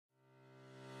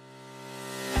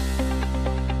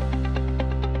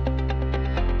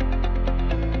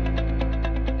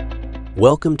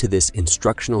Welcome to this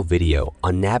instructional video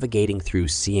on navigating through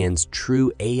Cien's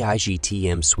TrueAI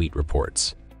GTM suite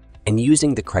reports and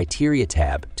using the Criteria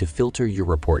tab to filter your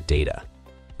report data.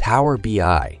 Power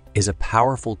BI is a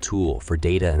powerful tool for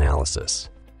data analysis,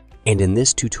 and in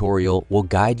this tutorial, we'll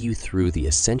guide you through the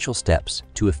essential steps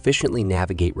to efficiently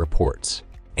navigate reports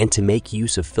and to make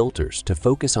use of filters to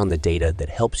focus on the data that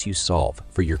helps you solve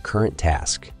for your current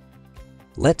task.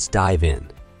 Let's dive in.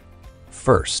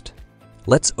 First,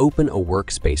 let's open a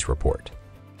workspace report.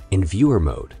 In Viewer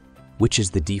mode, which is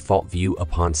the default view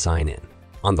upon sign-in,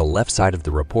 on the left side of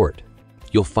the report,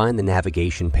 you'll find the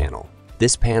navigation panel.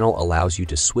 This panel allows you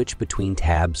to switch between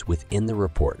tabs within the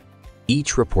report.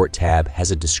 Each report tab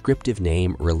has a descriptive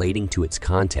name relating to its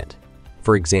content.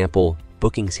 For example,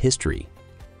 Bookings History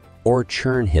or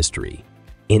Churn History.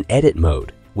 In Edit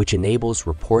mode, which enables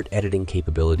report editing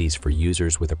capabilities for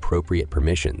users with appropriate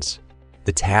permissions,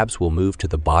 the tabs will move to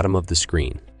the bottom of the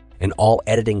screen, and all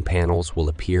editing panels will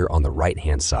appear on the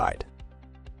right-hand side.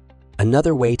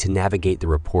 Another way to navigate the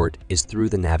report is through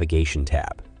the Navigation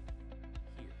tab.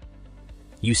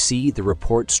 You see the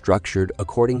report structured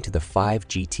according to the 5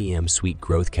 GTM Suite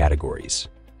growth categories.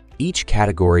 Each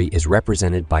category is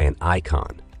represented by an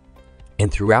icon,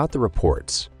 and throughout the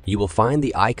reports, you will find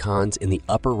the icons in the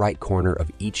upper right corner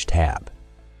of each tab,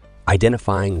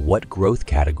 identifying what growth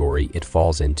category it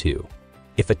falls into.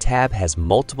 If a tab has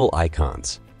multiple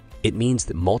icons, it means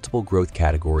that multiple growth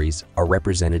categories are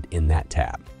represented in that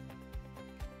tab.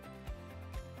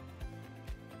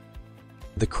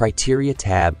 The Criteria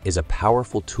tab is a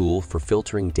powerful tool for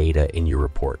filtering data in your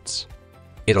reports.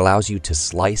 It allows you to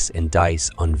slice and dice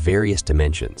on various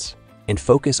dimensions and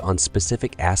focus on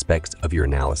specific aspects of your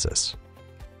analysis.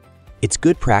 It's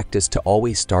good practice to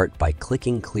always start by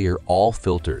clicking Clear All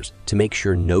Filters to make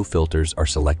sure no filters are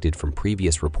selected from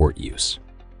previous report use.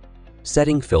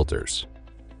 Setting filters.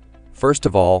 First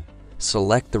of all,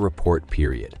 select the report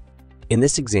period. In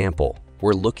this example,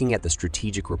 we're looking at the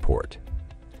strategic report.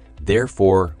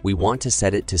 Therefore, we want to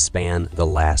set it to span the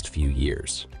last few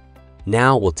years.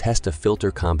 Now we'll test a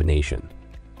filter combination.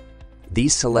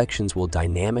 These selections will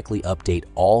dynamically update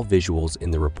all visuals in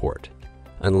the report,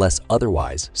 unless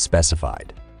otherwise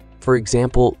specified. For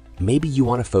example, maybe you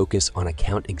want to focus on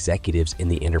account executives in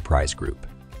the enterprise group.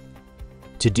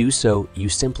 To do so, you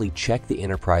simply check the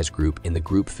enterprise group in the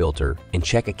group filter and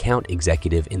check account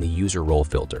executive in the user role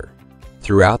filter.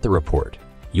 Throughout the report,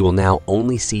 you will now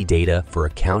only see data for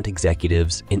account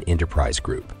executives in enterprise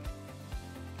group.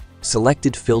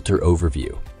 Selected filter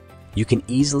overview. You can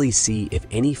easily see if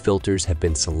any filters have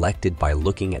been selected by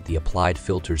looking at the Applied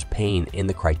Filters pane in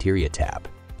the Criteria tab.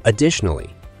 Additionally,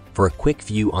 for a quick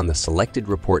view on the selected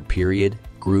report period,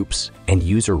 groups, and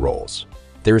user roles,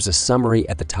 there is a summary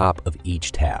at the top of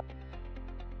each tab.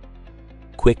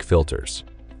 Quick filters.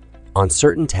 On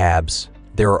certain tabs,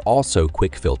 there are also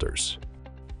quick filters.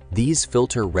 These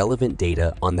filter relevant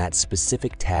data on that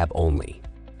specific tab only.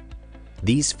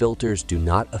 These filters do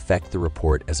not affect the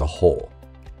report as a whole.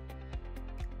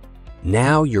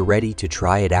 Now you're ready to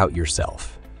try it out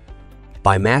yourself.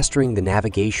 By mastering the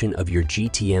navigation of your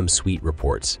GTM suite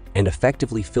reports and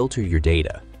effectively filter your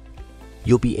data,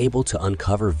 you'll be able to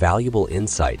uncover valuable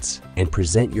insights and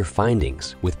present your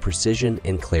findings with precision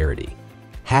and clarity.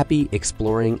 Happy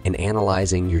exploring and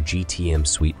analyzing your GTM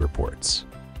suite reports.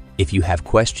 If you have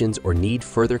questions or need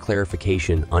further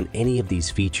clarification on any of these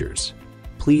features,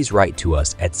 please write to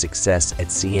us at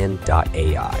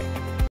success@Cien.ai.